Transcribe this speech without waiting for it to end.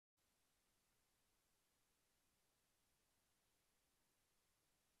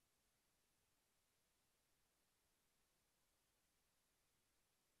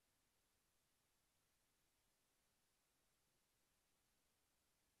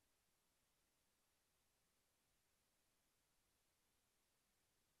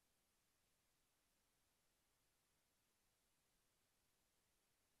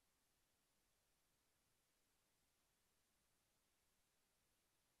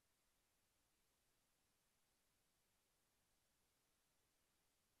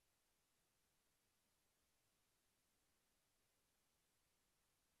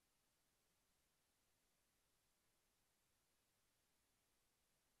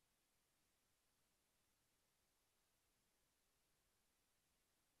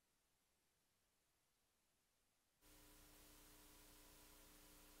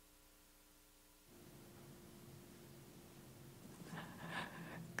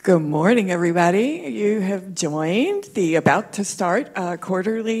Good morning, everybody. You have joined the about to start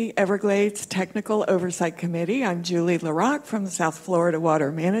quarterly Everglades Technical Oversight Committee. I'm Julie LaRocque from the South Florida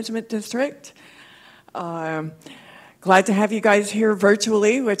Water Management District. Glad to have you guys here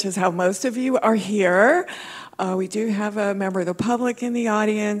virtually, which is how most of you are here. We do have a member of the public in the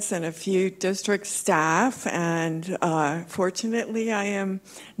audience and a few district staff, and fortunately I am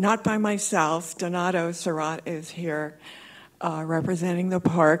not by myself. Donato Surratt is here representing the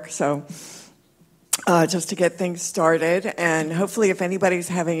park, so just to get things started, and hopefully if anybody's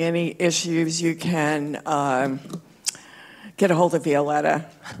having any issues, you can get a hold of Violetta.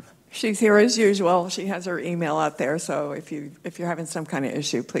 She's here as usual. She has her email out there, so if you're having some kind of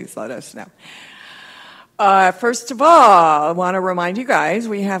issue, please let us know. First of all, I want to remind you guys,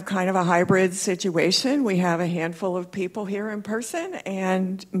 we have kind of a hybrid situation. We have a handful of people here in person,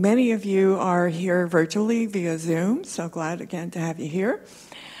 and many of you are here virtually via Zoom, so glad again to have you here.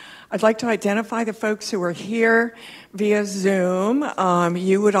 I'd like to identify the folks who are here via Zoom.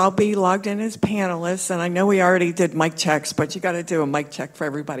 You would all be logged in as panelists, and I know we already did mic checks, but you got to do a mic check for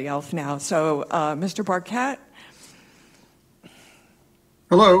everybody else now. So, Mr. Barkat.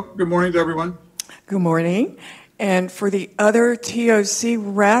 Hello, good morning to everyone. Good morning. And for the other TOC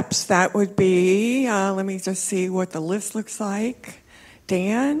reps, that would be, let me just see what the list looks like.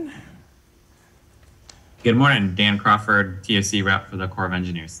 Dan? Good morning, Dan Crawford, TOC rep for the Corps of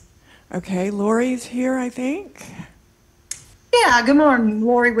Engineers. Okay, Lori's here, I think. Yeah, good morning,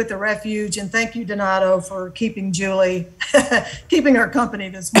 Lori with the Refuge, and thank you, Donato, for keeping Julie, keeping her company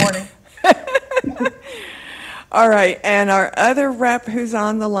this morning. All right, and our other rep who's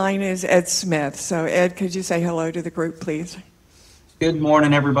on the line is Ed Smith. So Ed, could you say hello to the group, please? Good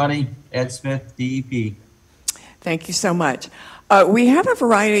morning, everybody. Ed Smith, DEP. Thank you so much. We have a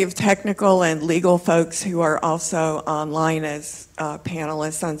variety of technical and legal folks who are also online as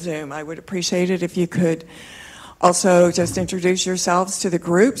panelists on Zoom. I would appreciate it if you could also just introduce yourselves to the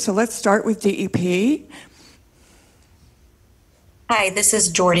group. So let's start with DEP. Hi, this is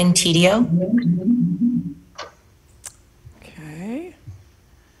Jordan Tidio. Okay.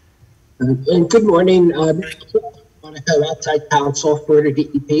 And good morning, Monica, outside counsel for the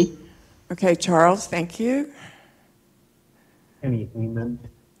DEP. Okay, Charles, thank you. Kenny Heyman,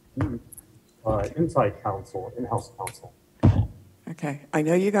 inside counsel, in-house counsel. Okay, I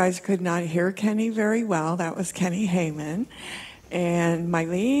know you guys could not hear Kenny very well. That was Kenny Heyman. And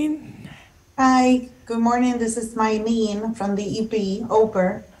Mylene? Hi, good morning. This is Mylene from DEP,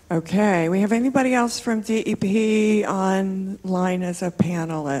 OPER. Okay, we have anybody else from DEP online as a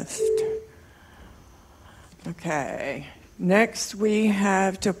panelist? Okay, next we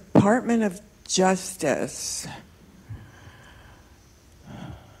have Department of Justice.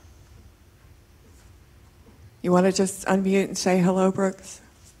 You want to just unmute and say hello, Brooks?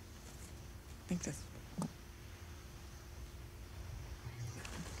 I think this.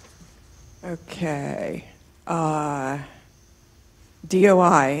 Okay.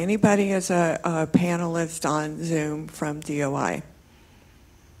 DOI. Anybody as a panelist on Zoom from DOI?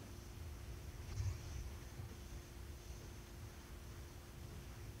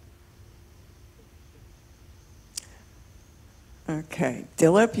 Okay.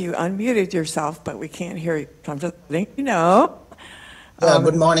 Dilip, you unmuted yourself, but we can't hear you. I'm just letting you know.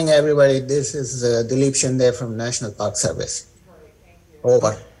 Good morning, everybody. This is Dilip Shinde from National Park Service.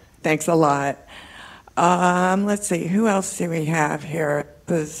 Over. Thanks a lot. Let's see, who else do we have here?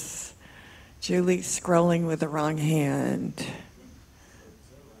 This Julie scrolling with the wrong hand.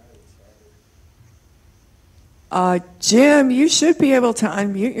 Jim, you should be able to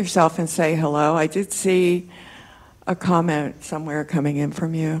unmute yourself and say hello. I did see a comment somewhere coming in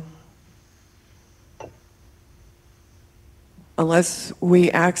from you. Unless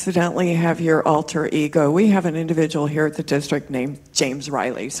we accidentally have your alter ego. We have an individual here at the district named James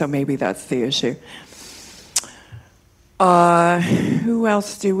Riley, so maybe that's the issue. Who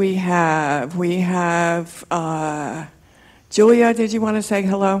else do we have? We have Julia, did you want to say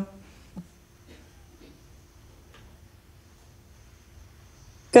hello?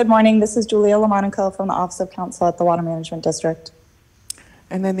 Good morning, this is Julia LaMonaco from the Office of Counsel at the Water Management District.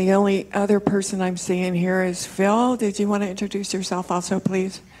 And then the only other person I'm seeing here is Phil. Did you want to introduce yourself also,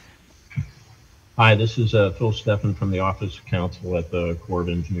 please? Hi, this is Phil Steffen from the Office of Counsel at the Corps of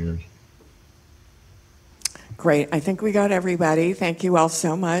Engineers. Great. I think we got everybody. Thank you all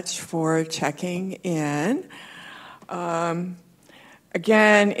so much for checking in.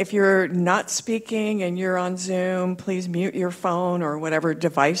 Again, if you're not speaking and you're on Zoom, please mute your phone or whatever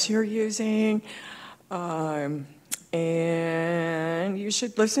device you're using. And you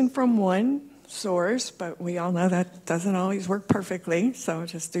should listen from one source, but we all know that doesn't always work perfectly, so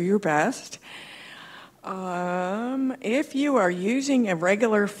just do your best. If you are using a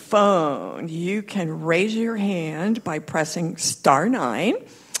regular phone, you can raise your hand by pressing *9,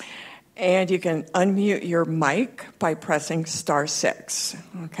 and you can unmute your mic by pressing *6.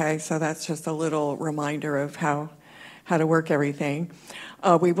 Okay, so that's just a little reminder of how to work everything.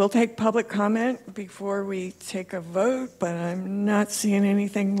 We will take public comment before we take a vote, but I'm not seeing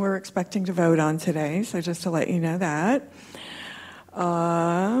anything we're expecting to vote on today, so just to let you know that.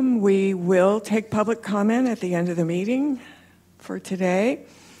 We will take public comment at the end of the meeting for today.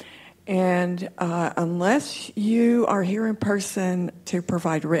 And unless you are here in person to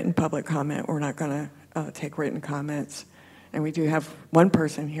provide written public comment, we're not going to take written comments. And we do have one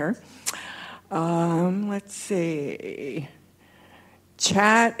person here. Let's see.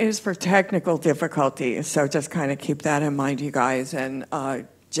 Chat is for technical difficulties, so just kind of keep that in mind, you guys. And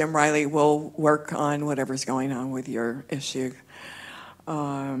Jim Riley will work on whatever's going on with your issue.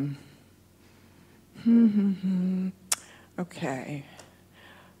 Okay.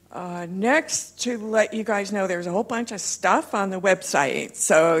 Next, to let you guys know, there's a whole bunch of stuff on the website.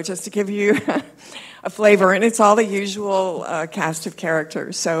 So just to give you a flavor, and it's all the usual cast of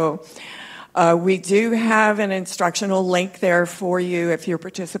characters. So we do have an instructional link there for you if you're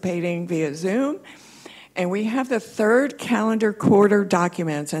participating via Zoom. And we have the third calendar quarter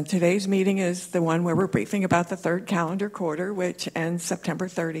documents, and today's meeting is the one where we're briefing about the third calendar quarter, which ends September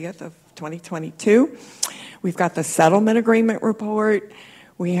 30th of 2022. We've got the settlement agreement report.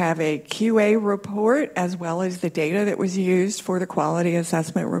 We have a QA report, as well as the data that was used for the quality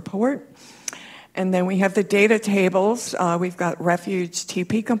assessment report. And then we have the data tables. We've got refuge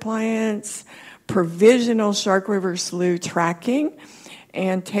TP compliance, provisional Shark River Slough tracking,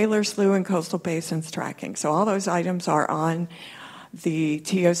 and Taylor Slough and Coastal Basins tracking. So all those items are on the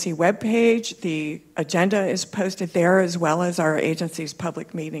TOC webpage. The agenda is posted there, as well as our agency's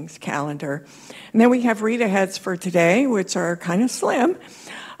public meetings calendar. And then we have read-aheads for today, which are kind of slim.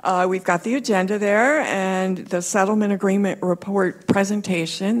 We've got the agenda there and the settlement agreement report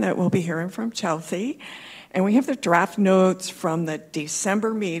presentation that we'll be hearing from Chelsea. And we have the draft notes from the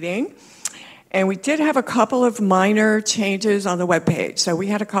December meeting. And we did have a couple of minor changes on the webpage. So we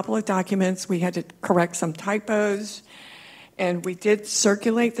had a couple of documents. We had to correct some typos. And we did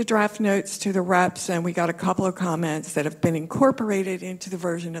circulate the draft notes to the reps, and we got a couple of comments that have been incorporated into the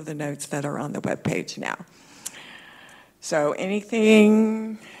version of the notes that are on the webpage now. So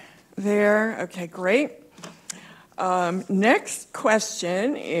anything there? Okay, great. Next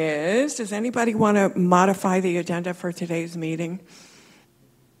question is, does anybody want to modify the agenda for today's meeting?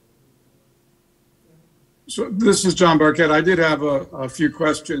 So this is John Barquette. I did have a few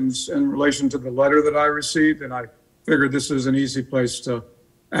questions in relation to the letter that I received, and I figured this is an easy place to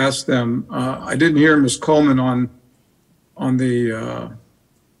ask them. I didn't hear Ms. Coleman on the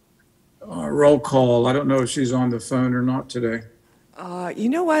roll call. I don't know if she's on the phone or not today. You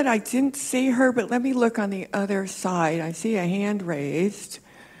know what? I didn't see her, but let me look on the other side. I see a hand raised,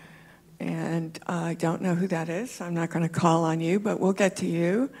 and I don't know who that is. So I'm not going to call on you, but we'll get to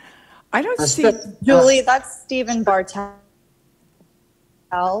you. I don't see... Julie, that's Stephen Bartell.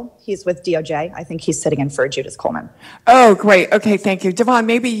 He's with DOJ. I think he's sitting in for Judith Coleman. Oh, great. Okay, thank you. Devon,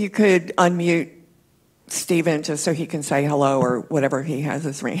 maybe you could unmute Stephen just so he can say hello or whatever he has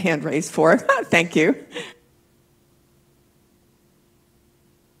his hand raised for. Thank you.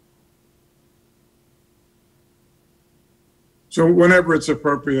 So whenever it's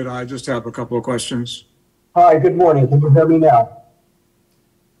appropriate, I just have a couple of questions. Hi, good morning. Can you hear me now?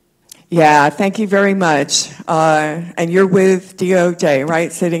 Yeah, thank you very much. And you're with DOJ, right?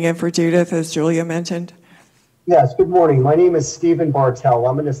 Sitting in for Judith, as Julia mentioned? Yes, good morning. My name is Stephen Bartell.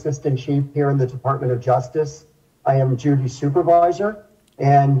 I'm an assistant chief here in the Department of Justice. I am Judy's supervisor,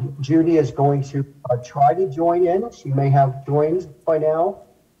 and Judy is going to try to join in. She may have joined by now,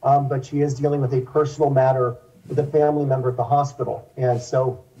 but she is dealing with a personal matter with a family member at the hospital. And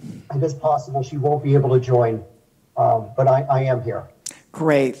so it is possible she won't be able to join, but I am here.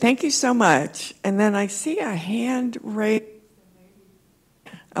 Great. Thank you so much. And then I see a hand raised.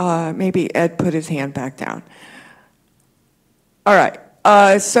 Maybe Ed put his hand back down. All right.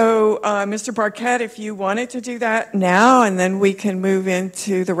 So Mr. Barquette, if you wanted to do that now, and then we can move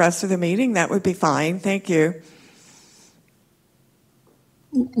into the rest of the meeting, that would be fine. Thank you.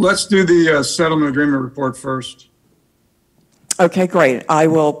 Let's do the settlement agreement report first. Okay, great. I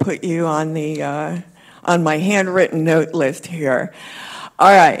will put you on the on my handwritten note list here. All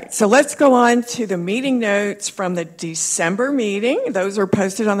right, so let's go on to the meeting notes from the December meeting. Those are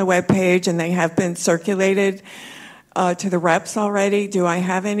posted on the webpage, and they have been circulated to the reps already. Do I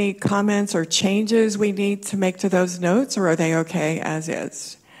have any comments or changes we need to make to those notes, or are they okay as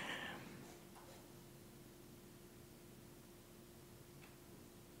is?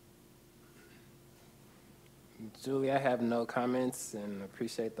 Julie, I have no comments and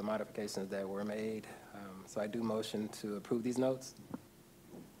appreciate the modifications that were made. So I do motion to approve these notes.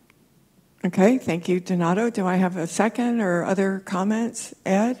 Okay, thank you, Donato. Do I have a second or other comments?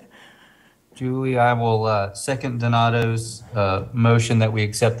 Ed? Julie, I will second Donato's motion that we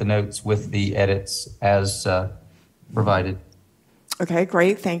accept the notes with the edits as provided. Okay,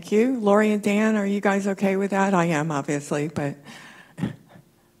 great, thank you. Lori and Dan, are you guys okay with that? I am, obviously, but.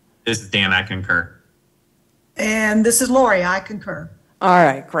 This is Dan, I concur. And this is Lori, I concur. All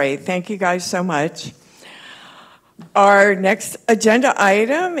right, great. Thank you guys so much. Our next agenda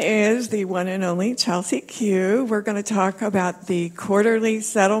item is the one and only Chelsea Q. We're going to talk about the quarterly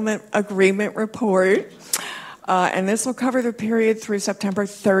settlement agreement report, and this will cover the period through September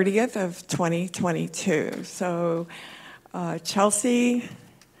 30th of 2022. So, Chelsea,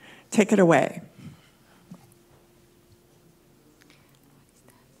 take it away.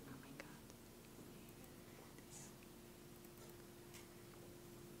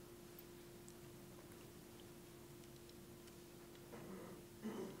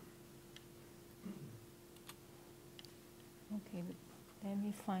 Okay, let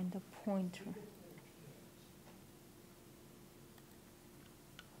me find the pointer.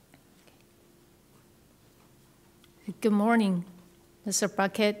 Good morning, Mr.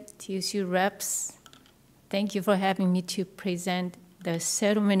 Bucket, TSU reps. Thank you for having me to present the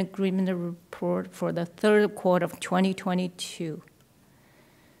settlement agreement report for the third quarter of 2022.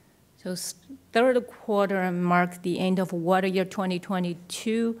 So third quarter marked the end of water year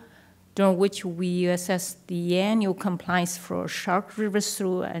 2022, during which we assess the annual compliance for Shark River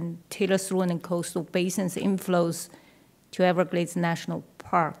Slough and Taylor Slough and coastal basins inflows to Everglades National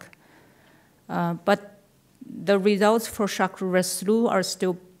Park. But the results for Shark River Slough are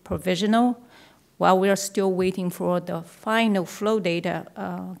still provisional, while we are still waiting for the final flow data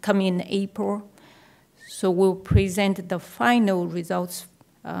coming in April. So we'll present the final results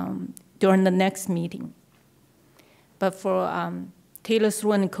during the next meeting. But for Taylor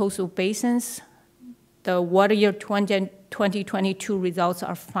Slough and coastal basins, the water year 2022 results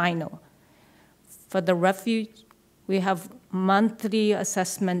are final. For the refuge, we have monthly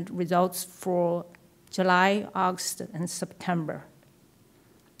assessment results for July, August, and September.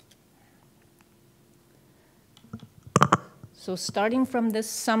 So starting from this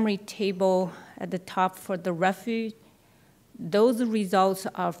summary table at the top for the refuge, those results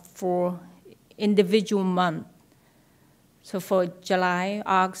are for individual month. So for July,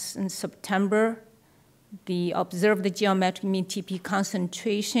 August, and September, the observed geometric mean TP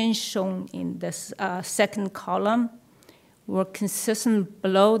concentration shown in this second column were consistent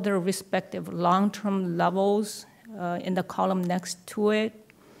below their respective long-term levels in the column next to it.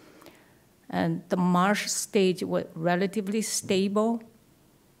 And the marsh stage was relatively stable,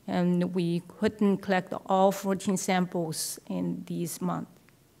 and we couldn't collect all 14 samples in these months.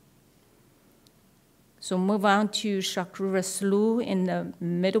 So move on to Shark River Slough in the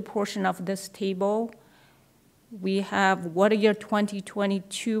middle portion of this table. We have water year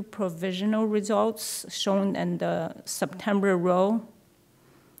 2022 provisional results shown in the September row.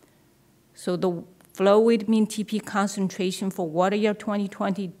 So the fluid mean TP concentration for water year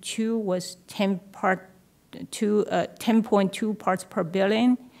 2022 was 10.2 parts per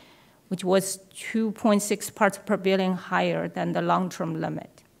billion, which was 2.6 parts per billion higher than the long-term limit.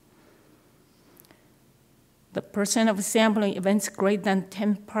 The percent of sampling events greater than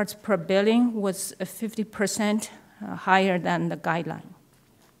 10 parts per billion was 50% higher than the guideline.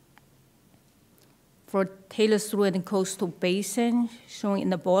 For Taylor Slough and coastal basin, shown in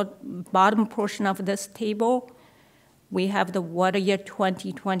the bottom portion of this table, we have the water year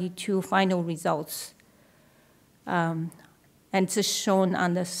 2022 final results. And it's shown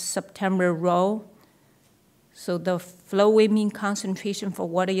on the September row. So the flowway mean concentration for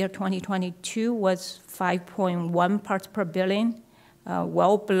water year 2022 was 5.1 parts per billion,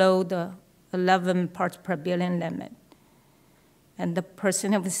 well below the 11 parts per billion limit. And the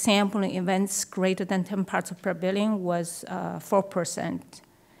percent of sampling events greater than 10 parts per billion was 4%.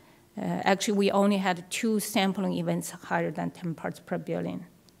 Actually, we only had 2 sampling events higher than 10 parts per billion.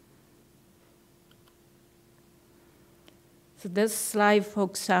 So this slide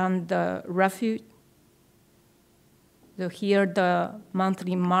focuses on the refuge. So here, the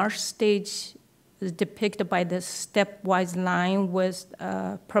monthly marsh stage is depicted by this stepwise line with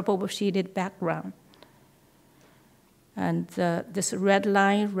a purple shaded background. And this red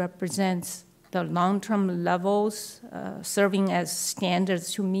line represents the long-term levels serving as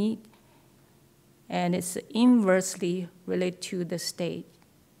standards to meet, and it's inversely related to the state.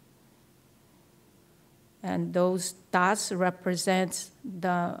 And those dots represent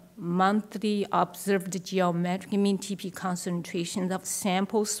the monthly observed geometric mean TP concentrations of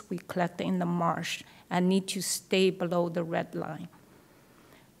samples we collect in the marsh and need to stay below the red line.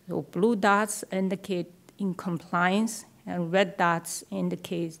 So blue dots indicate in compliance, and red dots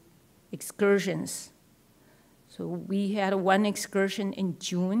indicate excursions. So we had one excursion in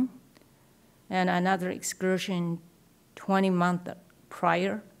June and another excursion 20 months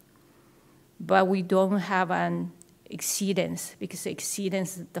prior. But we don't have an exceedance, because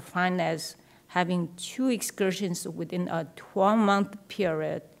exceedance is defined as having 2 excursions within a 12-month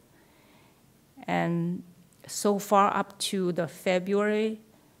period. And so far up to the February,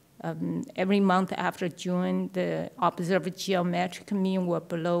 every month after June, the observed geometric mean were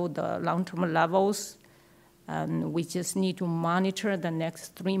below the long-term levels. And we just need to monitor the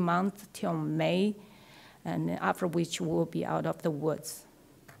next 3 months till May, and after which we'll be out of the woods.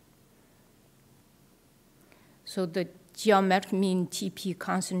 So the geometric mean TP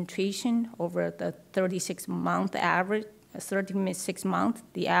concentration over the 36-month average, 36 months,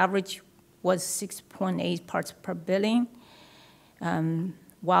 the average was 6.8 parts per billion,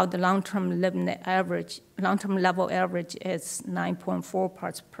 while the long-term level average is 9.4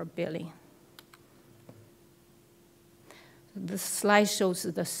 parts per billion. This slide shows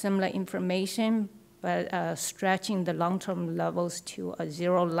the similar information, but stretching the long-term levels to a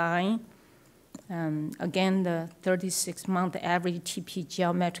 0 line. Again, the 36-month average TP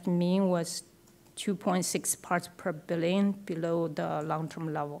geometric mean was 2.6 parts per billion below the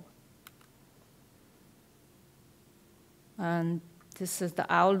long-term level. And this is the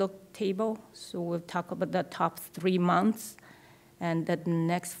outlook table. So we'll talk about the top 3 months, and the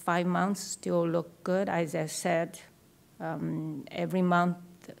next 5 months still look good. As I said, every month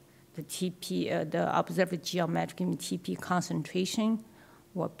the TP, the observed geometric mean TP concentration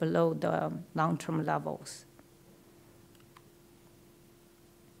were below the long-term levels.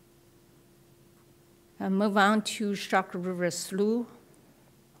 And move on to Shark River Slough.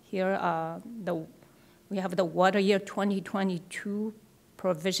 Here, we have the water year 2022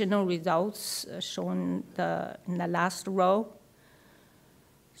 provisional results shown in the last row.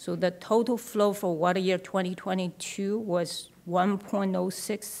 So the total flow for water year 2022 was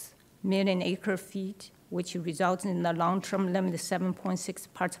 1.06 million acre feet, which results in the long-term limit of 7.6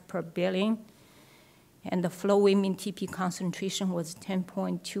 parts per billion. And the flowing mean TP concentration was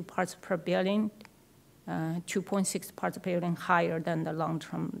 10.2 parts per billion, 2.6 parts per billion higher than the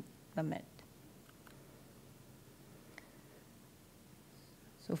long-term limit.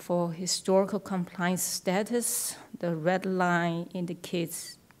 So for historical compliance status, the red line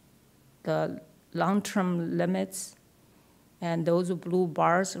indicates the long-term limits, and those blue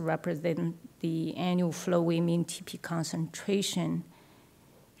bars represent the annual flowing mean TP concentration.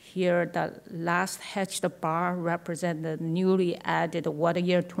 Here, the last hatched bar represents the newly added water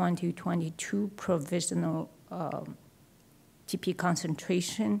year 2022 provisional TP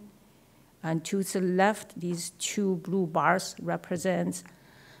concentration. And to the left, these 2 blue bars represent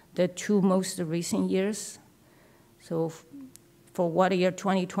the 2 most recent years. So for water year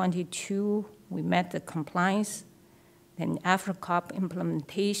 2022, we met the compliance. Then after COP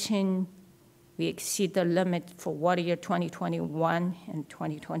implementation, we exceed the limit for water year 2021 and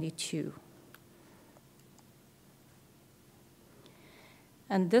 2022.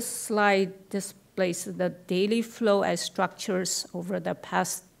 And this slide displays the daily flow as structures over the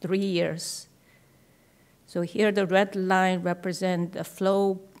past 3 years. So here the red line represents the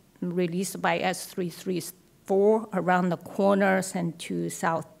flow released by S334 around the corners and to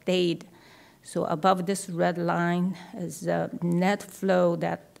South Dade. So above this red line is the net flow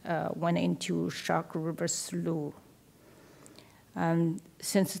that went into Shark River Slough.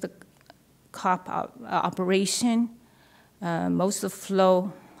 Since the COP operation, most of the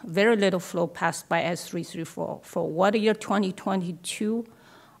flow, very little flow passed by S334. For water year 2022,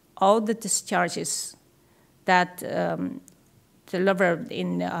 all the discharges that delivered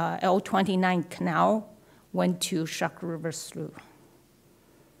in L29 canal went to Shark River Slough.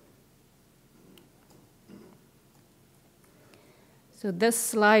 So this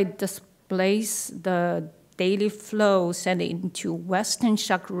slide displays the daily flow sent into western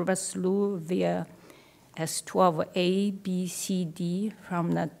Shark River Slough via S12A, B, C, D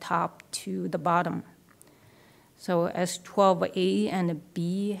from the top to the bottom. So S12A and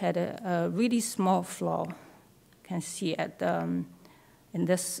B had a really small flow. You can see at in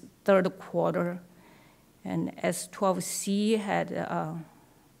this third quarter. And S12C had a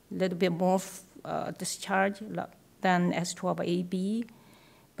little bit more discharge than S12AB,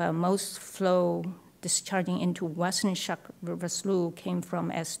 but most flow discharging into Western Shark River Slough came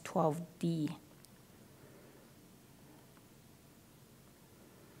from S12D.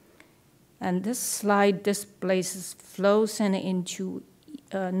 And this slide displays flow sent into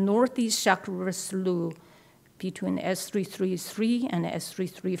Northeast Shark River Slough between S333 and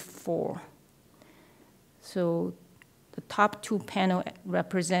S334. So the top two panels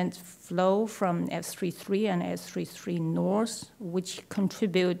represent flow from S33 and S33 North, which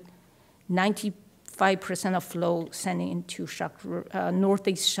contribute 95% of flow sent into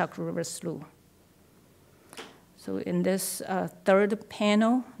Northeast Shark River Slough. So in this third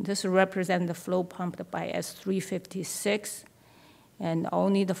panel, this represents the flow pumped by S356, and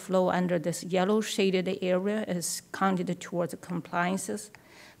only the flow under this yellow shaded area is counted towards compliance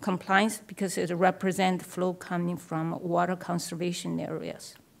because it represents flow coming from water conservation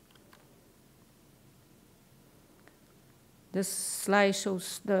areas. This slide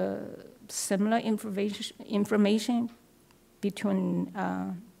shows the similar information between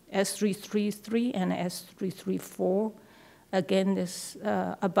S333 and S334. Again, this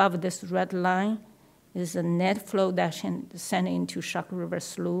above this red line is the net flow that sent into Shark River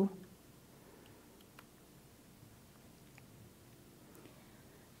Slough.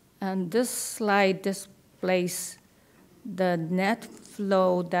 And this slide displays the net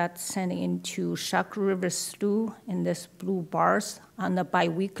flow that's sent into Shark River Slough in this blue bars on a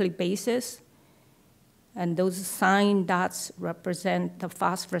biweekly basis. And those sign dots represent the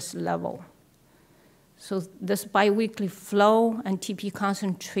phosphorus level. So this biweekly flow and TP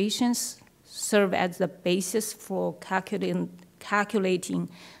concentrations serve as the basis for calculating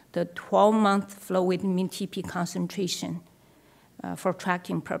the 12-month flow with mean TP concentration for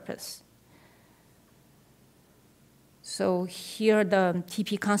tracking purpose. So here the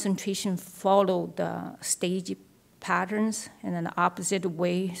TP concentration follow the stage patterns in an opposite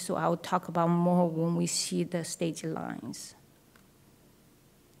way, so I'll talk about more when we see the stage lines.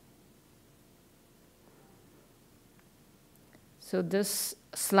 So this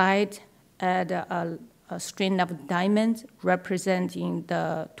slide had a string of diamonds representing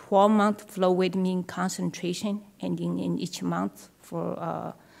the 12-month flow weight mean concentration ending in each month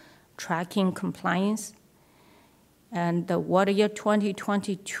for tracking compliance. And the water year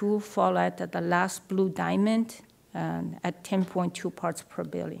 2022 fall at the last blue diamond at 10.2 parts per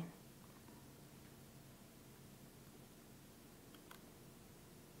billion.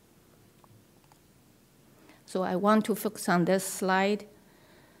 So I want to focus on this slide.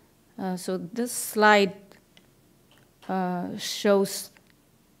 So this slide shows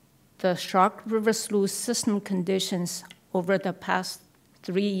the Shark River Slough system conditions over the past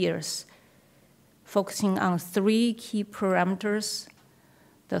 3 years, focusing on 3 key parameters: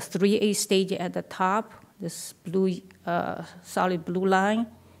 the 3A stage at the top, this blue, solid blue line,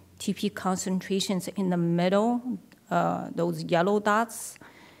 TP concentrations in the middle, those yellow dots,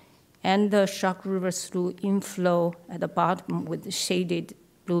 and the Shark River Slough inflow at the bottom with the shaded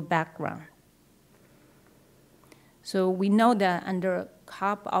blue background. So we know that under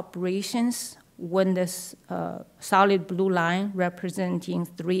COP operations, when this solid blue line representing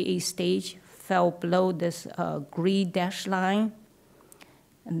 3A stage fell below this green dash line,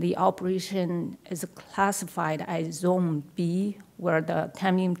 and the operation is classified as Zone B, where the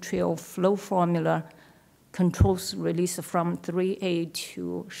Tamiami Trail flow formula controls release from 3A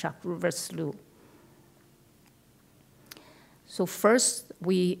to Shark River Slough. So first,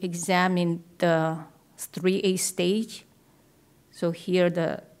 we examine the 3A stage. So here,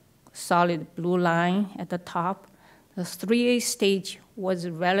 the solid blue line at the top. The 3A stage was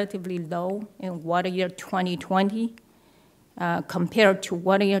relatively low in water year 2020 compared to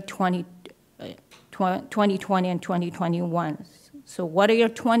water year 2020 and 2021. So water year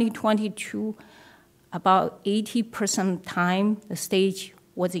 2022, about 80% time, the stage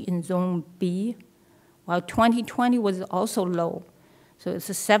was in Zone B, while 2020 was also low. So it's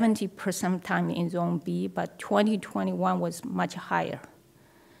a 70% time in Zone B, but 2021 was much higher.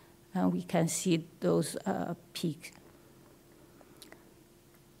 And we can see those peaks.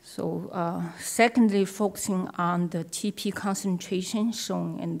 So secondly, focusing on the TP concentration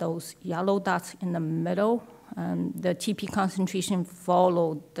shown in those yellow dots in the middle, the TP concentration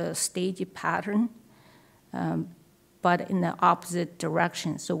followed the stage pattern, but in the opposite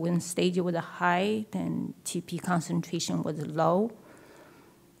direction. So when stage was high, then TP concentration was low.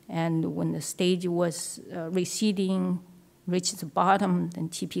 And when the stage was receding, reached the bottom, then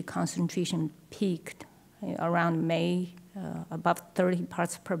TP concentration peaked around May, above 30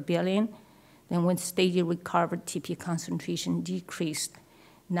 parts per billion. Then when stage recovered, TP concentration decreased,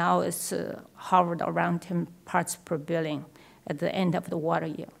 Now it's hovered around 10 parts per billion at the end of the water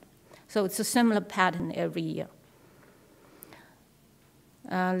year. So it's a similar pattern every year.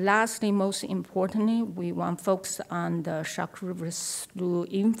 Lastly, most importantly, we want to focus on the Shark River Slough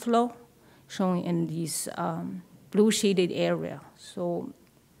inflow, shown in these blue shaded area. So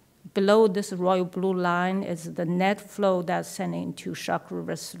below this royal blue line is the net flow that's sent into Shark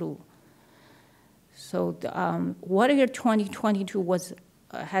River Slough. So the water year 2022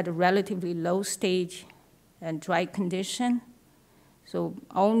 had a relatively low stage and dry condition. So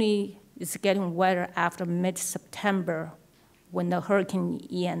only it's getting wetter after mid-September when the Hurricane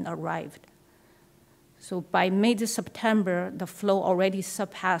Ian arrived. So by mid-September, the flow already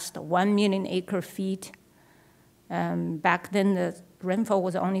surpassed 1 million acre feet. Back then, the rainfall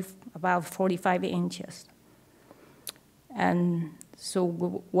was only about 45 inches. And so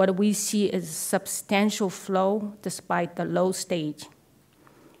what we see is substantial flow despite the low stage.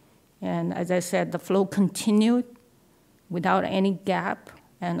 And as I said, the flow continued without any gap,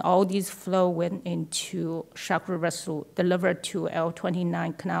 and all these flow went into Shark River Slough, delivered to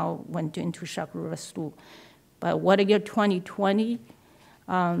L29 canal, went into Shark River Slough. But water year 2020,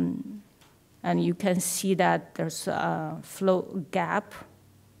 and you can see that there's a flow gap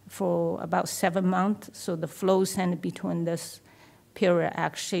for about 7 months. So the flow sent between this period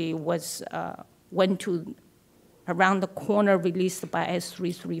actually was, went to around the corner released by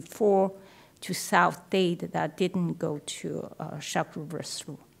S334 to South Dade that didn't go to Shark River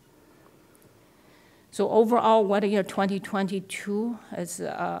Slough. So overall, water year 2022 is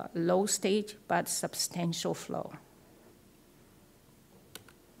a low stage but substantial flow.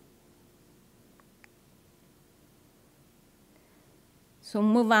 So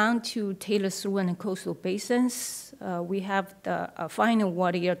move on to Taylor Slough and coastal basins. We have the final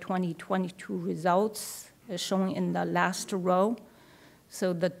water year 2022 results shown in the last row.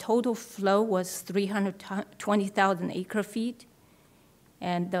 So the total flow was 320,000 acre feet,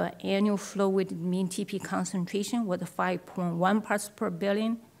 and the annual flow with mean TP concentration was 5.1 parts per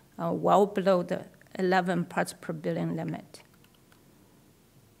billion, well below the 11 parts per billion limit.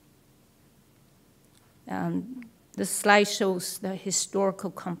 This slide shows the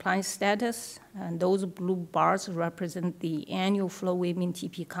historical compliance status, and those blue bars represent the annual flow with mean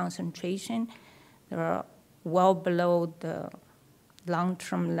TP concentration. They're well below the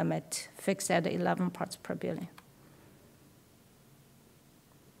long-term limit fixed at 11 parts per billion.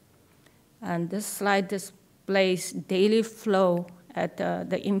 And this slide displays daily flow at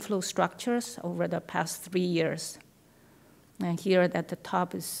the inflow structures over the past 3 years. And here at the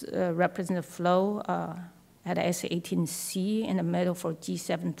top is represent the flow at S18C, in the middle for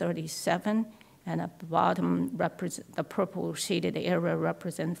G737, and at the bottom, the purple shaded area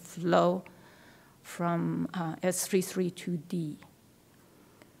represents flow from S332D.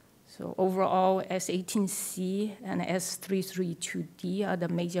 So overall, S18C and S332D are the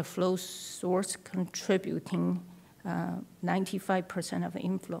major flow source contributing 95% of the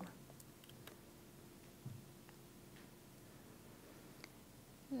inflow.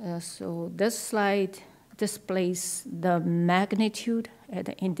 So this slide displays the magnitude at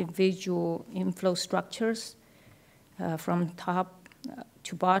the individual inflow structures from top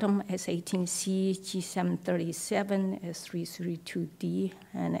to bottom, S18C, G737, S332D,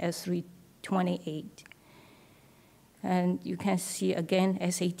 and S328. And you can see again,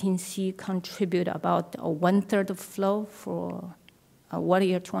 S18C contribute about 1/3 of flow for water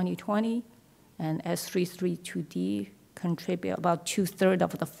year 2020, and S332D contribute about 2/3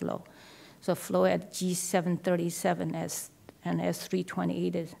 of the flow. So flow at G737 and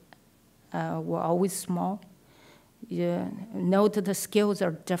S328 were always small. Note that the scales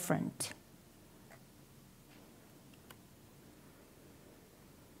are different.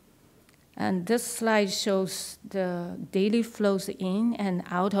 And this slide shows the daily flows in and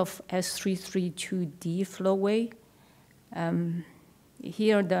out of S332D flowway.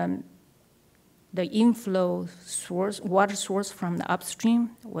 Here, the inflow source, water source from the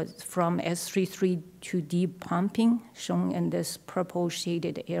upstream was from S332D pumping, shown in this purple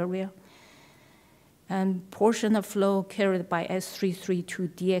shaded area. And portion of flow carried by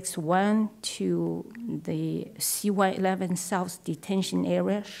S332DX1 to the CY11 South detention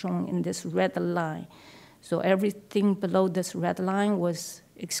area, shown in this red line. So everything below this red line was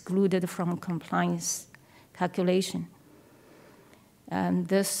excluded from compliance calculation. And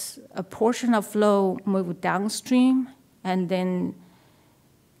this a portion of flow moved downstream and then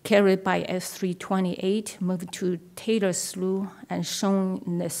carried by S328, moved to Taylor Slough and shown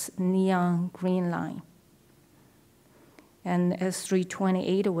in this neon green line. And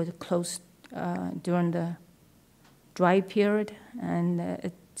S328 was closed during the dry period, and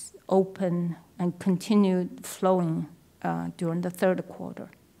it's open and continued flowing during the third quarter.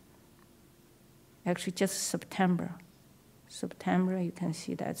 Actually, just September. September, you can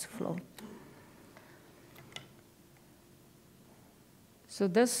see that's flow. So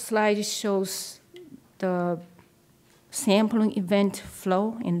this slide shows the sampling event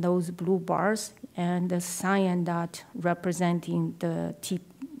flow in those blue bars and the cyan dot representing the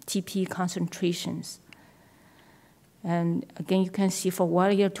TP concentrations. And again, you can see for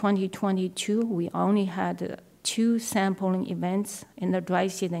water year 2022, we only had 2 sampling events in the dry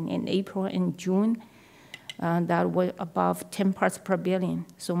season in April and June that were above 10 parts per billion.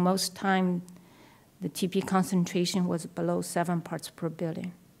 So most time, the TP concentration was below 7 parts per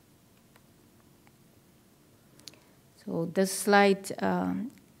billion. So this slide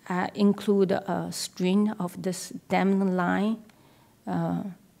include a string of this dam line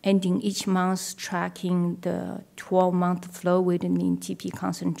ending each month tracking the 12-month flow within TP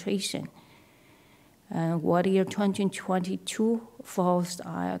concentration. Water year 2022 falls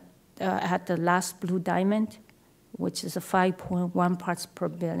at the last blue diamond, which is a 5.1 parts per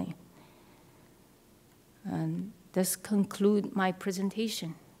billion. And this concludes my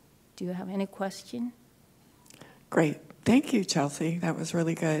presentation. Do you have any question? Great. Thank you, Chelsea. That was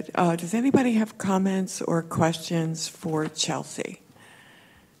really good. Does anybody have comments or questions for Chelsea?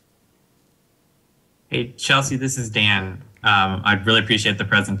 Hey, Chelsea, this is Dan. I'd really appreciate the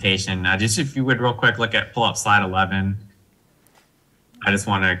presentation. Just if you would real quick pull up slide 11. I just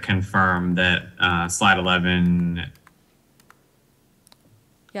want to confirm that slide 11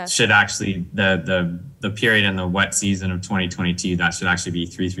 yes. should actually, the period in the wet season of 2022, that should actually be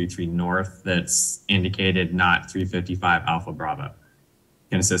 333 north that's indicated, not 355 Alpha Bravo,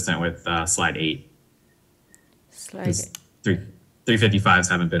 consistent with slide 8. Slide 8. 355s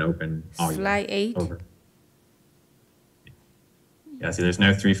haven't been open all year. Slide 8? Over. Yeah, see, there's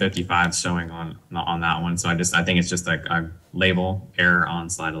no 355s showing on that one. So I think it's just a label error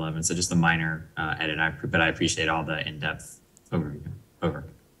on slide 11. So just a minor edit, but I appreciate all the in-depth overview. Over.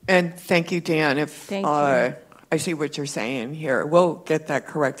 And thank you, Dan. I see what you're saying here. We'll get that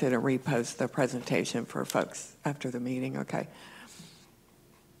corrected and repost the presentation for folks after the meeting, okay?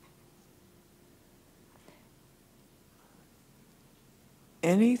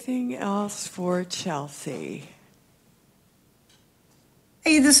 Anything else for Chelsea?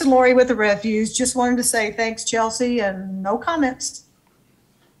 Hey, this is Lori with the Refuge. Just wanted to say thanks, Chelsea, and no comments.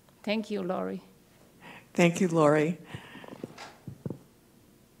 Thank you, Lori. Thank you, Lori.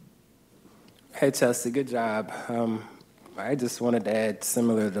 Hey, Chelsea, good job. I just wanted to add,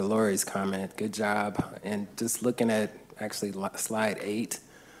 similar to Lori's comment, good job. And just looking at actually slide 8,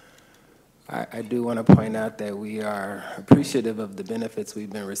 I do want to point out that we are appreciative of the benefits we've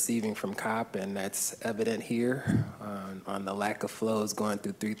been receiving from COP, and that's evident here on the lack of flows going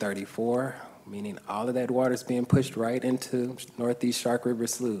through 334, meaning all of that water is being pushed right into Northeast Shark River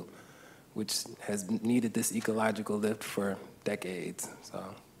Slough, which has needed this ecological lift for decades. So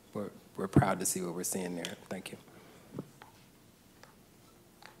we're proud to see what we're seeing there. Thank you.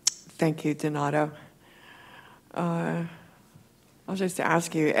 Thank you, Donato. I'll just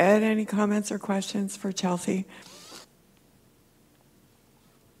ask you, Ed, any comments or questions for Chelsea?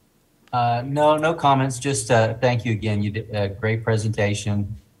 No comments. Just thank you again. You did a great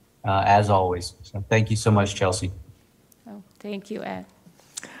presentation, as always. So thank you so much, Chelsea. Oh, thank you, Ed.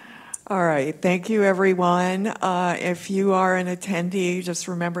 All right. Thank you, everyone. If you are an attendee, just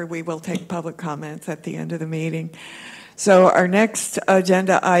remember we will take public comments at the end of the meeting. So our next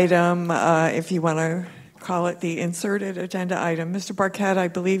agenda item, if you want to call it the inserted agenda item. Mr. Barquette, I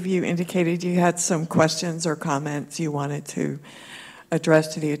believe you indicated you had some questions or comments you wanted to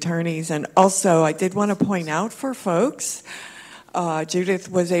address to the attorneys. And also, I did want to point out for folks,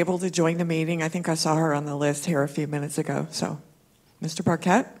 Judith was able to join the meeting. I think I saw her on the list here a few minutes ago. So, Mr.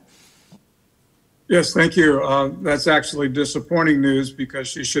 Barquette? Yes, thank you. That's actually disappointing news because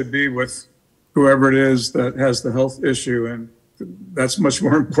she should be with whoever it is that has the health issue, and that's much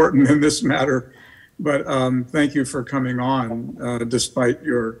more important in this matter. But thank you for coming on despite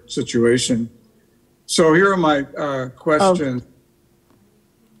your situation. So here are my questions.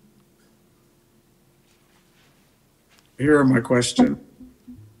 Here are my questions.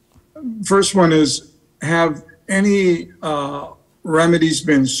 First one is, have any remedies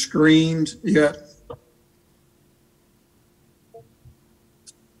been screened yet?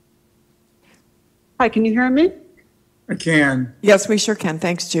 Hi, can you hear me? I can. Yes, we sure can.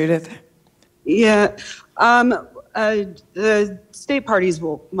 Thanks, Judith. Yeah, the state parties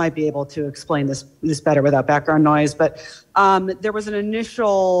might be able to explain this better without background noise, but there was an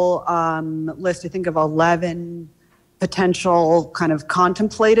initial list, I think, of 11 potential kind of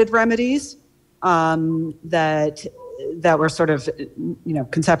contemplated remedies that were sort of,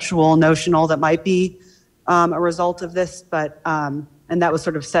 conceptual, notional, that might be a result of this, but and that was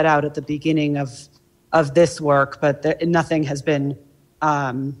sort of set out at the beginning of this work, but nothing has been,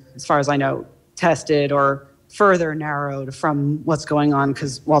 as far as I know, tested or further narrowed from what's going on,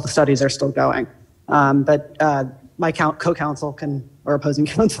 because while the studies are still going. But my co-counsel or opposing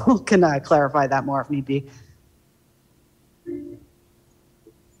counsel can clarify that more if need be.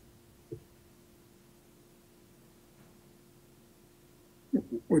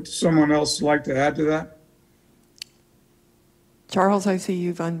 Would someone else like to add to that? Charles, I see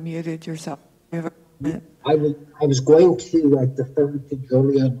you've unmuted yourself. I was going to defer to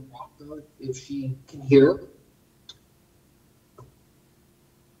Julia if she can hear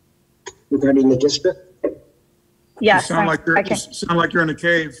regarding the district. You Yes, sound like you're in a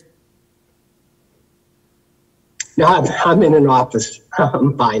cave. No, I'm in an office.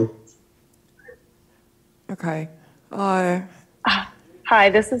 I'm fine. Okay. Hi,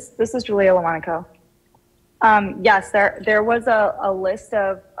 this is Julia Lamonaco. Yes, there was a list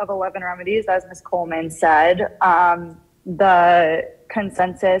of 11 remedies, as Ms. Coleman said. The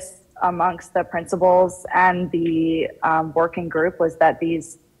consensus amongst the principals and the working group was that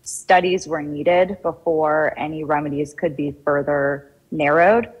these studies were needed before any remedies could be further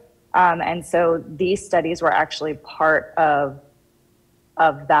narrowed. And so these studies were actually part of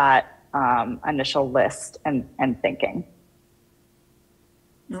that initial list and thinking.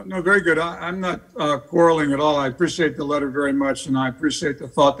 No, very good. I'm not quarreling at all. I appreciate the letter very much, and I appreciate the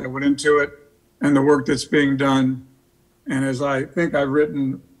thought that went into it and the work that's being done. And as I think I've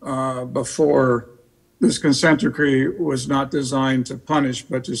written before, this consent decree was not designed to punish,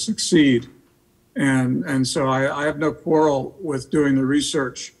 but to succeed. And so I have no quarrel with doing the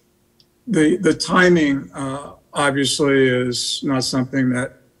research. The timing obviously is not something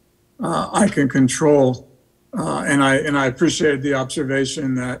that I can control. And I appreciated the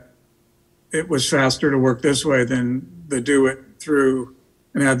observation that it was faster to work this way than to do it through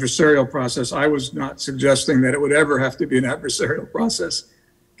an adversarial process. I was not suggesting that it would ever have to be an adversarial process.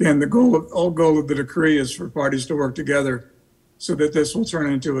 Again, the goal of the decree is for parties to work together so that this will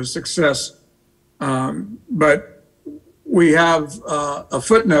turn into a success. But we have a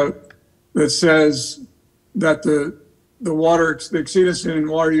footnote that says that the exceedance in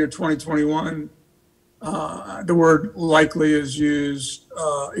water year 2021, the word likely is used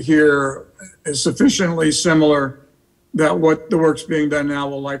here, is sufficiently similar that what the work's being done now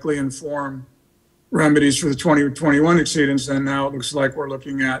will likely inform remedies for the 2021 exceedance. And now it looks like we're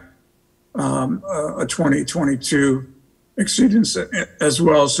looking at a 2022 exceedance as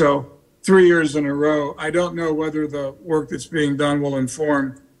well. So 3 years in a row. I don't know whether the work that's being done will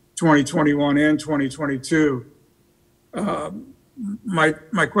inform 2021 and 2022.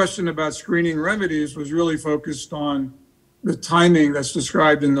 My question about screening remedies was really focused on the timing that's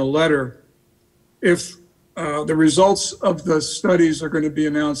described in the letter. If the results of the studies are going to be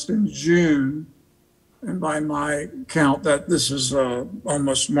announced in June, and by my count that this is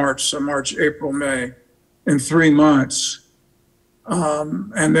almost March, so March, April, May, in 3 months,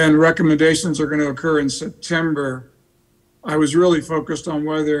 and then recommendations are going to occur in September, I was really focused on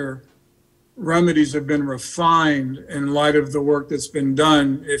whether remedies have been refined in light of the work that's been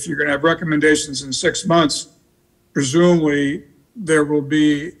done. If you're going to have recommendations in 6 months, presumably there will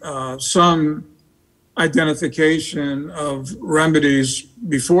be some identification of remedies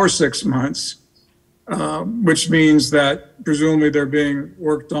before 6 months, which means that presumably they're being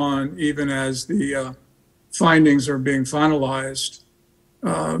worked on even as the findings are being finalized.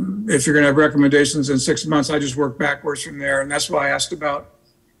 If you're going to have recommendations in 6 months, I just work backwards from there. And that's why I asked about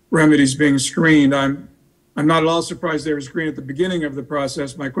remedies being screened. I'm not at all surprised they were screened at the beginning of the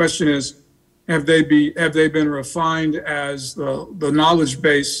process. My question is, have they been refined as the knowledge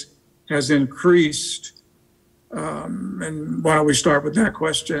base has increased? And why don't we start with that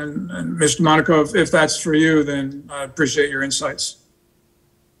question? And Mr. Monaco, if that's for you, then I appreciate your insights.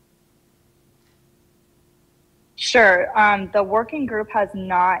 Sure. The working group has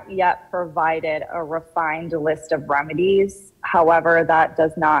not yet provided a refined list of remedies. However, that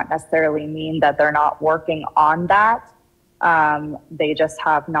does not necessarily mean that they're not working on that. They just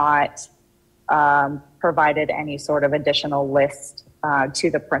have not provided any sort of additional list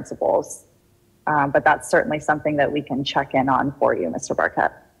to the principals. But that's certainly something that we can check in on for you, Mr.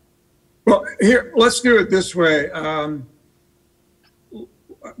 Barquette. Well, here, let's do it this way.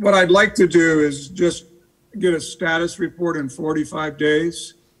 What I'd like to do is just get a status report in 45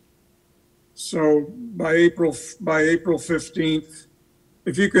 days. So by April 15th,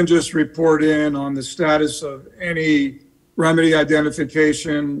 if you can just report in on the status of any remedy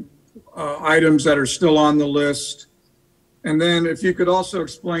identification items that are still on the list. And then if you could also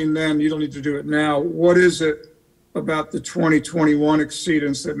explain then, you don't need to do it now, what is it about the 2021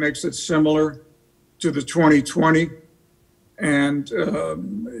 exceedance that makes it similar to the 2020? And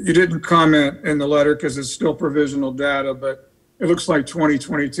you didn't comment in the letter because it's still provisional data, but it looks like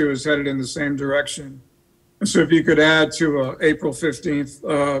 2022 is headed in the same direction. And so if you could add to April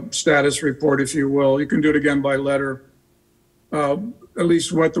 15th status report, if you will, you can do it again by letter, at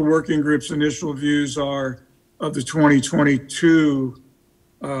least what the working group's initial views are of the 2022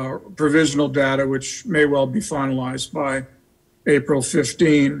 provisional data, which may well be finalized by April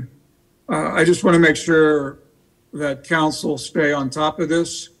 15. I just want to make sure that council stay on top of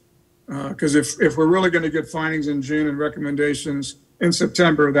this, because if we're really going to get findings in June and recommendations in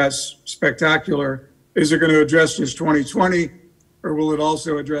September, that's spectacular. Is it going to address just 2020, or will it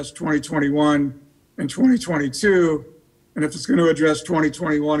also address 2021 and 2022? And if it's going to address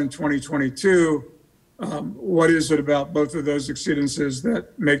 2021 and 2022, what is it about both of those exceedances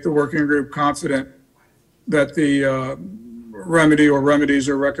that make the working group confident that the remedy or remedies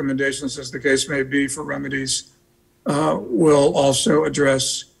or recommendations, as the case may be for remedies, will also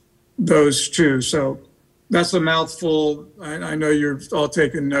address those two? So that's a mouthful. I know you're all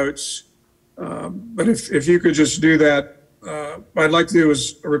taking notes, but if you could just do that, what I'd like to do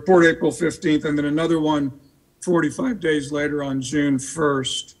is a report April 15th and then another one 45 days later on June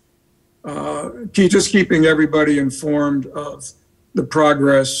 1st. Just keeping everybody informed of the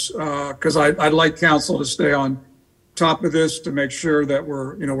progress, because I'd like council to stay on top of this to make sure that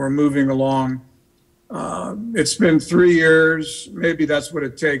we're moving along. It's been 3 years. Maybe that's what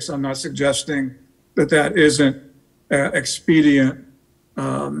it takes. I'm not suggesting that isn't expedient,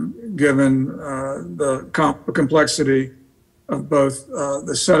 given the complexity of both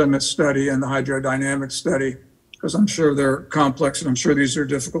the sediment study and the hydrodynamic study, because I'm sure they're complex and I'm sure these are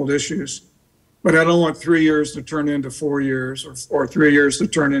difficult issues. But I don't want 3 years to turn into 4 years or 3 years to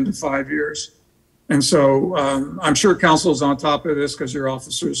turn into 5 years. And so I'm sure council's on top of this because you're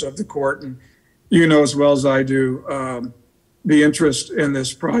officers of the court and you know as well as I do the interest in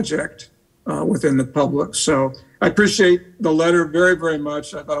this project within the public. So I appreciate the letter very, very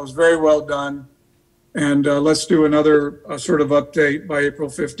much. I thought it was very well done. And let's do another sort of update by April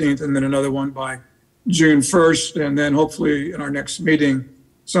 15th and then another one by June 1st. And then hopefully in our next meeting,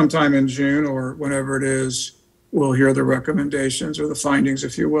 sometime in June or whenever it is, we'll hear the recommendations or the findings,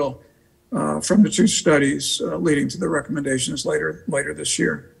 if you will, from the two studies leading to the recommendations later this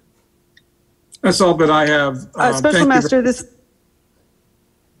year. That's all that I have. Special Master,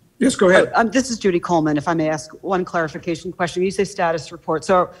 Yes, go ahead. This is Judy Coleman. If I may ask one clarification question. You say status report.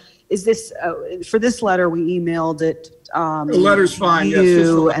 So is this, for this letter, we emailed it the letter's fine,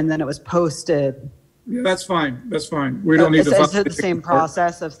 you, yes, and then it was posted. Yeah, that's fine. That's fine. We don't need to. Is it the same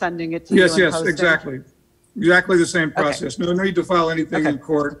process of sending it to you? Yes, exactly. Exactly the same process. Okay. No need to file anything in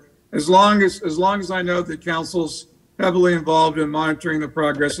court. As long as I know that council's heavily involved in monitoring the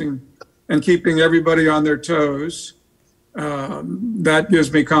progress and keeping everybody on their toes, that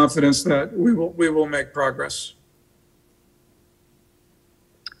gives me confidence that we will make progress.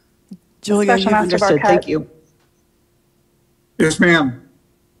 Julia, you understood. Thank you. Yes, ma'am.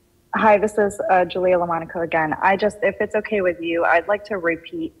 Hi, this is Julia LaMonaco again. If it's okay with you, I'd like to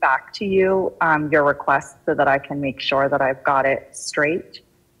repeat back to you your request so that I can make sure that I've got it straight.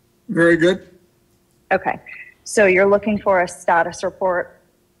 Very good. Okay. So you're looking for a status report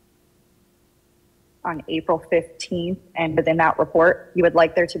on April 15th, and within that report, you would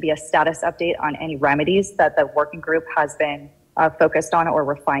like there to be a status update on any remedies that the working group has been focused on or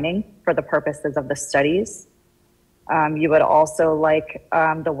refining for the purposes of the studies. You would also like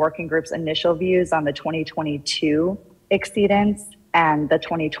the working group's initial views on the 2022 exceedance and the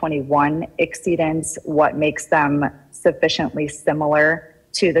 2021 exceedance, what makes them sufficiently similar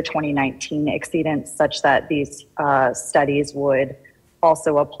to the 2019 exceedance such that these studies would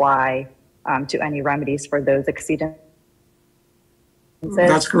also apply to any remedies for those exceedances.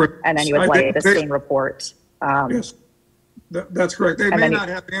 That's correct. And then you would like the same report. Yes, that's correct. They may not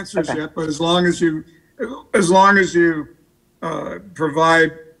have answers yet, but as long as you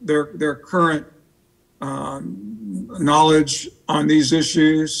provide their current knowledge on these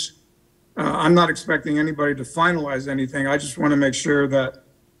issues, I'm not expecting anybody to finalize anything. I just want to make sure that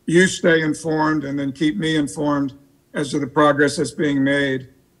you stay informed and then keep me informed as to the progress that's being made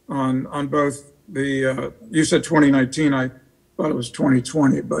on both the, you said 2019, I thought it was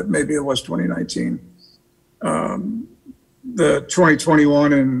 2020, but maybe it was 2019. The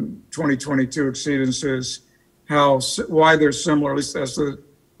 2021 and 2022 exceedances why they're similar, at least as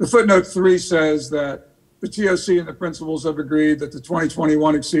the footnote 3 says that the TOC and the principals have agreed that the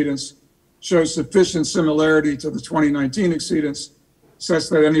 2021 exceedance shows sufficient similarity to the 2019 exceedance, such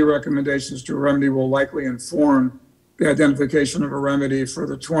that any recommendations to a remedy will likely inform the identification of a remedy for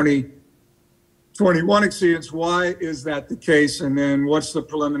the 2021 exceedance. Why is that the case? And then what's the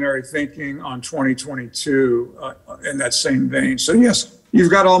preliminary thinking on 2022 in that same vein? So yes, you've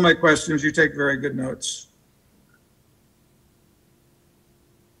got all my questions. You take very good notes.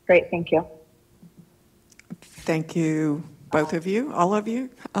 Great, thank you. Thank you, both of you, all of you.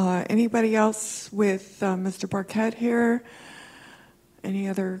 Anybody else with Mr. Barquette here? Any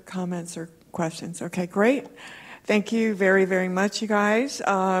other comments or questions? Okay, great. Thank you very, very much, you guys.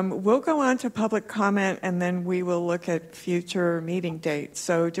 We'll go on to public comment, and then we will look at future meeting dates.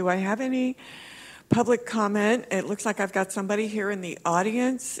 So do I have any public comment? It looks like I've got somebody here in the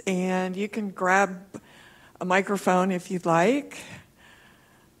audience, and you can grab a microphone if you'd like.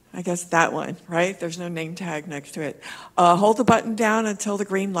 I guess that one, right? There's no name tag next to it. Hold the button down until the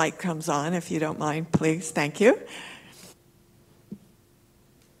green light comes on, if you don't mind, please. Thank you.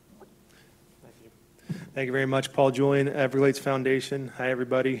 Thank you very much, Paul Julian, Everglades Foundation. Hi,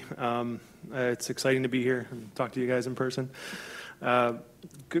 everybody. It's exciting to be here and talk to you guys in person.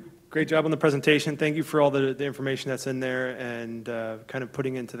 Great job on the presentation. Thank you for all the information that's in there and kind of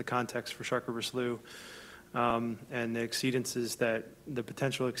putting into the context for Shark River Slough and the exceedances, the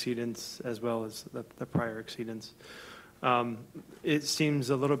potential exceedance as well as the prior exceedance. It seems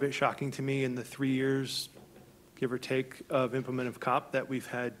a little bit shocking to me in the 3 years, give or take, of implemented COP that we've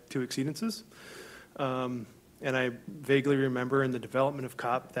had 2 exceedances. And I vaguely remember in the development of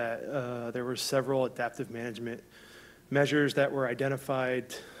COP that there were several adaptive management measures that were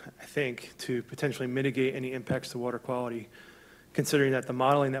identified, I think, to potentially mitigate any impacts to water quality, considering that the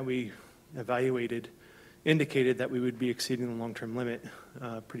modeling that we evaluated indicated that we would be exceeding the long-term limit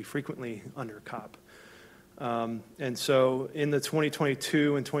pretty frequently under COP. And so in the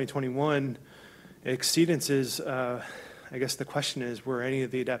 2022 and 2021 exceedances, I guess the question is, were any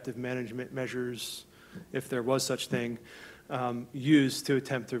of the adaptive management measures, if there was such thing, used to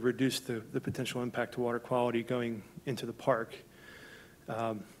attempt to reduce the potential impact to water quality going into the park?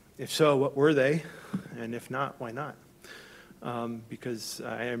 If so, what were they? And if not, why not? Because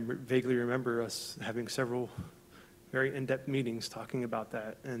I vaguely remember us having several very in-depth meetings talking about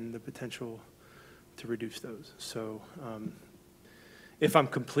that and the potential to reduce those. So if I'm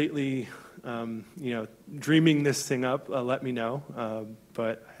completely, dreaming this thing up, let me know.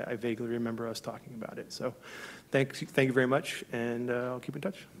 But I vaguely remember us talking about it. So thank you very much, and I'll keep in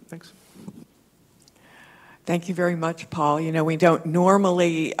touch. Thanks. Thank you very much, Paul. You know, we don't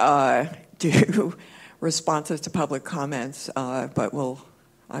normally do responses to public comments, but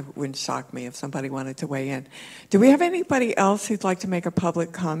it wouldn't shock me if somebody wanted to weigh in. Do we have anybody else who'd like to make a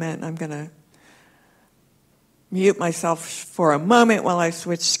public comment? I'm going to mute myself for a moment while I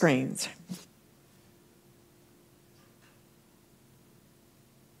switch screens.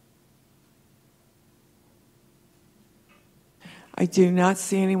 I do not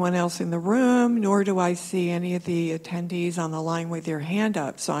see anyone else in the room, nor do I see any of the attendees on the line with their hand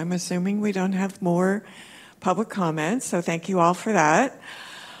up. So I'm assuming we don't have more public comments. So thank you all for that.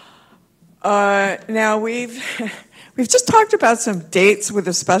 Now we've just talked about some dates with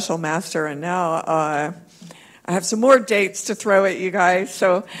the special master, and now I have some more dates to throw at you guys.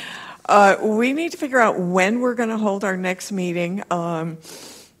 So we need to figure out when we're going to hold our next meeting.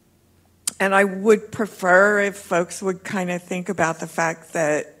 And I would prefer if folks would kind of think about the fact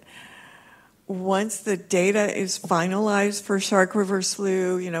that once the data is finalized for Shark River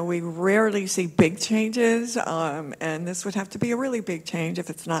Slough, we rarely see big changes. And this would have to be a really big change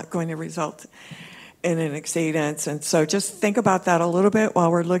if it's not going to result in an exceedance. And so just think about that a little bit while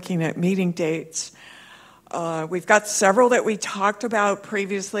we're looking at meeting dates. We've got several that we talked about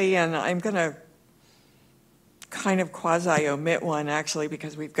previously, and I'm going to kind of quasi-omit one, actually,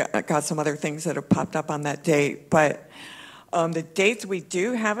 because we've got some other things that have popped up on that date. But the dates we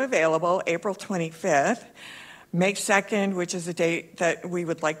do have available, April 25th, May 2nd, which is a date that we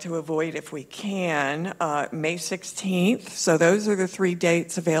would like to avoid if we can, May 16th. So those are the 3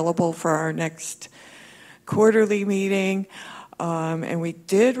 dates available for our next quarterly meeting. And we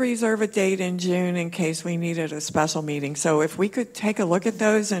did reserve a date in June in case we needed a special meeting. So if we could take a look at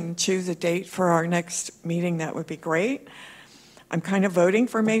those and choose a date for our next meeting, that would be great. I'm kind of voting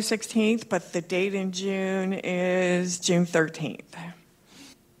for May 16th, but the date in June is June 13th.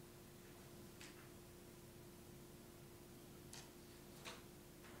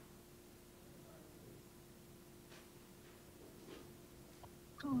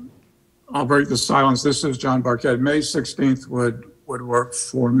 I'll break the silence. This is John Barquette. May 16th would work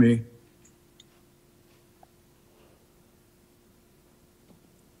for me.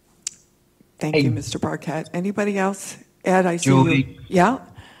 Thank you, Mr. Barquette. Anybody else? Ed, I see Julie. you. Yeah?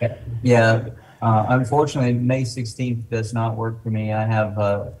 Yeah, unfortunately, May 16th does not work for me. I have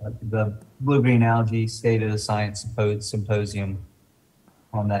the blue-green algae State of the Science Symposium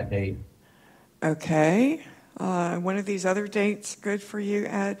on that date. Okay. One of these other dates good for you,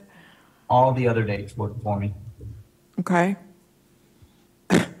 Ed? All the other dates work for me. Okay.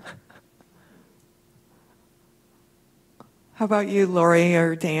 How about you, Lori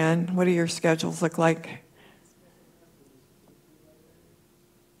or Dan? What do your schedules look like?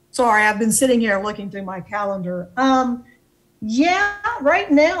 Sorry, I've been sitting here looking through my calendar. Yeah,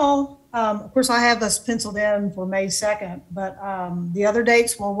 right now, of course, I have this penciled in for May 2nd, but the other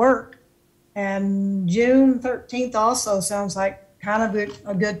dates will work. And June 13th also sounds like kind of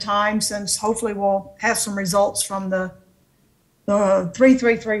a good time, since hopefully we'll have some results from the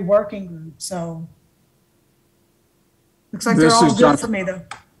 333 working group. So looks like they're all good for me, though.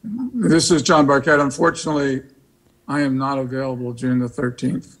 This is John Barquette. Unfortunately, I am not available June the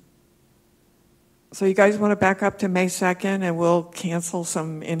 13th. So you guys want to back up to May 2nd, and we'll cancel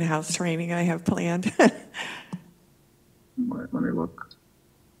some in-house training I have planned. Let me look.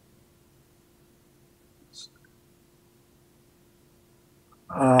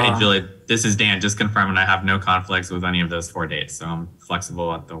 Hey, Julie, this is Dan. Just confirming I have no conflicts with any of those 4 dates, so I'm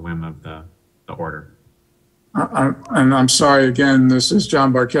flexible at the whim of the order. And I'm sorry again, this is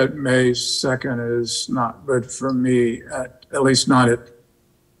John Barquette. May 2nd is not good for me, at least not at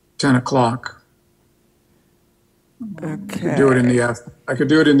 10 o'clock. Okay. I could do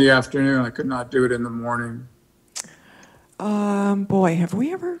it in the afternoon. I could not do it in the morning. Boy, have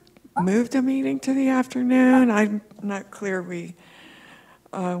we ever moved a meeting to the afternoon? I'm not clear we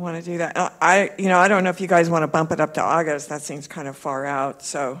want to do that. I don't know if you guys want to bump it up to August. That seems kind of far out.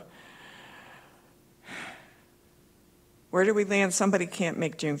 So where do we land? Somebody can't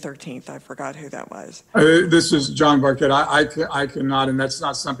make June 13th. I forgot who that was. This is John Barquette. I cannot, and that's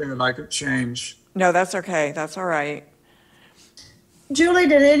not something that I could change. No, that's okay. That's all right. Julie,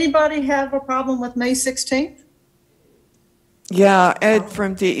 did anybody have a problem with May 16th? Yeah, Ed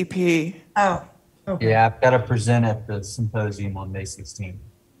from DEP. Oh, okay. Yeah, I've got to present at the symposium on May 16th.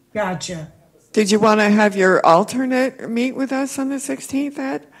 Gotcha. Did you want to have your alternate meet with us on the 16th,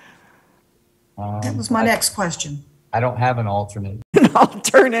 Ed? That was my next question. I don't have an alternate. An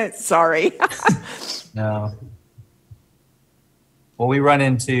alternate, sorry. No. Well, we run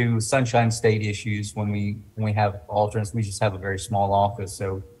into Sunshine State issues when we have alternates. We just have a very small office,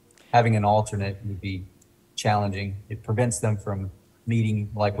 so having an alternate would be challenging. It prevents them from meeting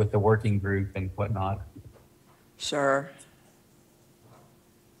like with the working group and whatnot. Sure.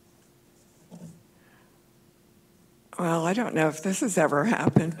 Well, I don't know if this has ever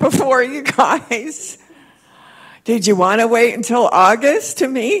happened before, you guys. Did you want to wait until August to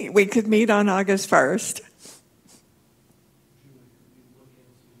meet? We could meet on August 1st.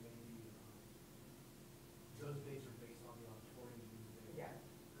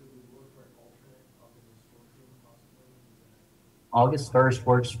 August 1st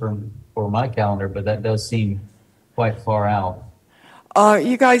works for my calendar, but that does seem quite far out.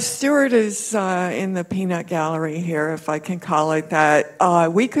 You guys, Stuart is in the peanut gallery here, if I can call it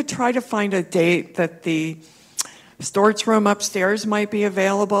that. We could try to find a date that the storage room upstairs might be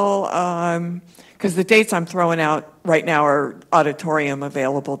available, because the dates I'm throwing out right now are auditorium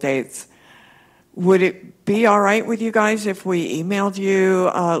available dates. Would it be all right with you guys if we emailed you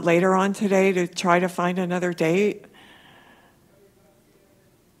later on today to try to find another date?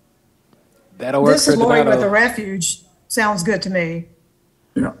 That'll work. This is Lori with the refuge. Sounds good to me.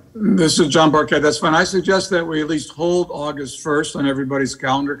 Yeah, this is John Barquette. That's fine. I suggest that we at least hold August 1st on everybody's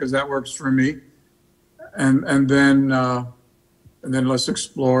calendar, because that works for me. And then let's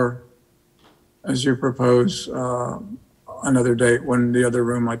explore, as you propose, another date when the other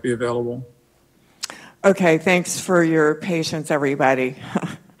room might be available. Okay, thanks for your patience, everybody.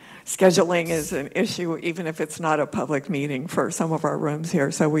 Scheduling is an issue, even if it's not a public meeting for some of our rooms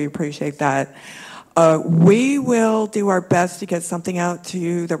here, so we appreciate that. We will do our best to get something out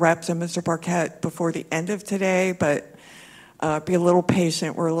to the reps and Mr. Barquette before the end of today, but be a little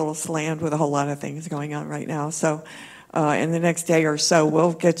patient. We're a little slammed with a whole lot of things going on right now. So in the next day or so,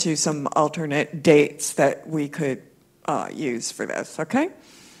 we'll get you some alternate dates that we could use for this, okay?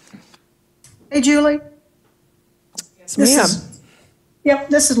 Hey, Julie. Yes, ma'am. Yep,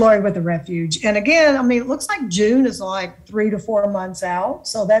 this is Lori with the refuge. And again, I mean, it looks like June is like 3 to 4 months out.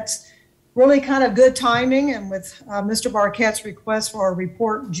 So that's really kind of good timing, and with Mr. Barquette's request for a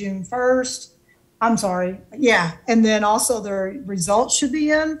report June 1st. I'm sorry, yeah, and then also the results should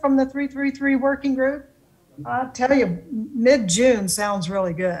be in from the 333 working group. I tell you, mid-June sounds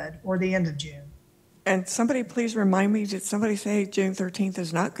really good, or the end of June. And somebody please remind me, did somebody say June 13th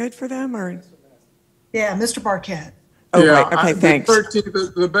is not good for them, or? Yeah, Mr. Barquette. Oh, Yeah, right. Okay, the thanks.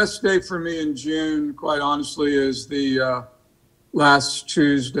 13th, the best day for me in June, quite honestly, is the last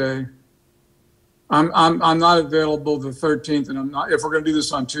Tuesday. I'm not available the 13th, and I'm not, if we're going to do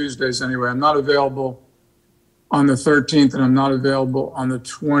this on Tuesdays anyway, I'm not available on the 13th, and I'm not available on the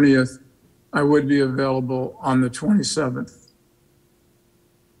 20th. I would be available on the 27th.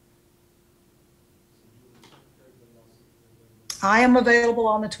 I am available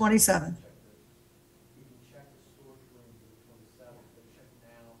on the 27th.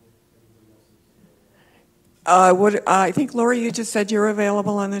 I think, Lori, you just said you're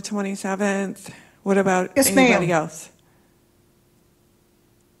available on the 27th. What about anybody else?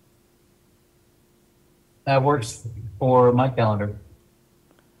 That works for my calendar.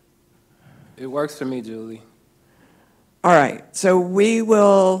 It works for me, Julie. All right, so we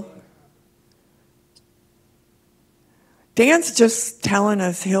will. Dan's just telling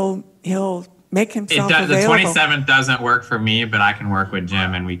us he'll make himself available. The 27th doesn't work for me, but I can work with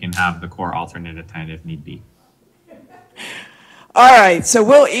Jim and we can have the core alternate attend if need be. All right, so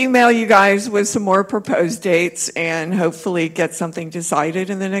we'll email you guys with some more proposed dates and hopefully get something decided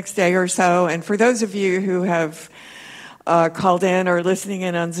in the next day or so. And for those of you who have called in or listening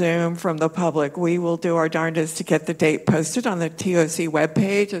in on Zoom from the public, we will do our darndest to get the date posted on the TOC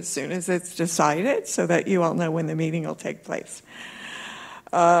webpage as soon as it's decided so that you all know when the meeting will take place.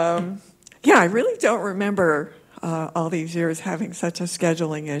 Yeah, I really don't remember all these years having such a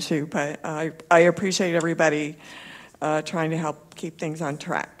scheduling issue, but I appreciate everybody trying to help keep things on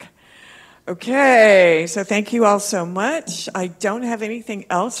track. Okay, so thank you all so much. I don't have anything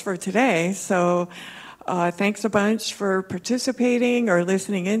else for today, so thanks a bunch for participating or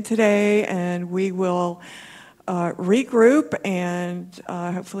listening in today, and we will regroup and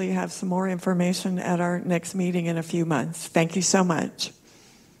hopefully have some more information at our next meeting in a few months. Thank you so much.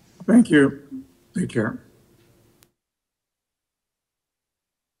 Thank you. Take care.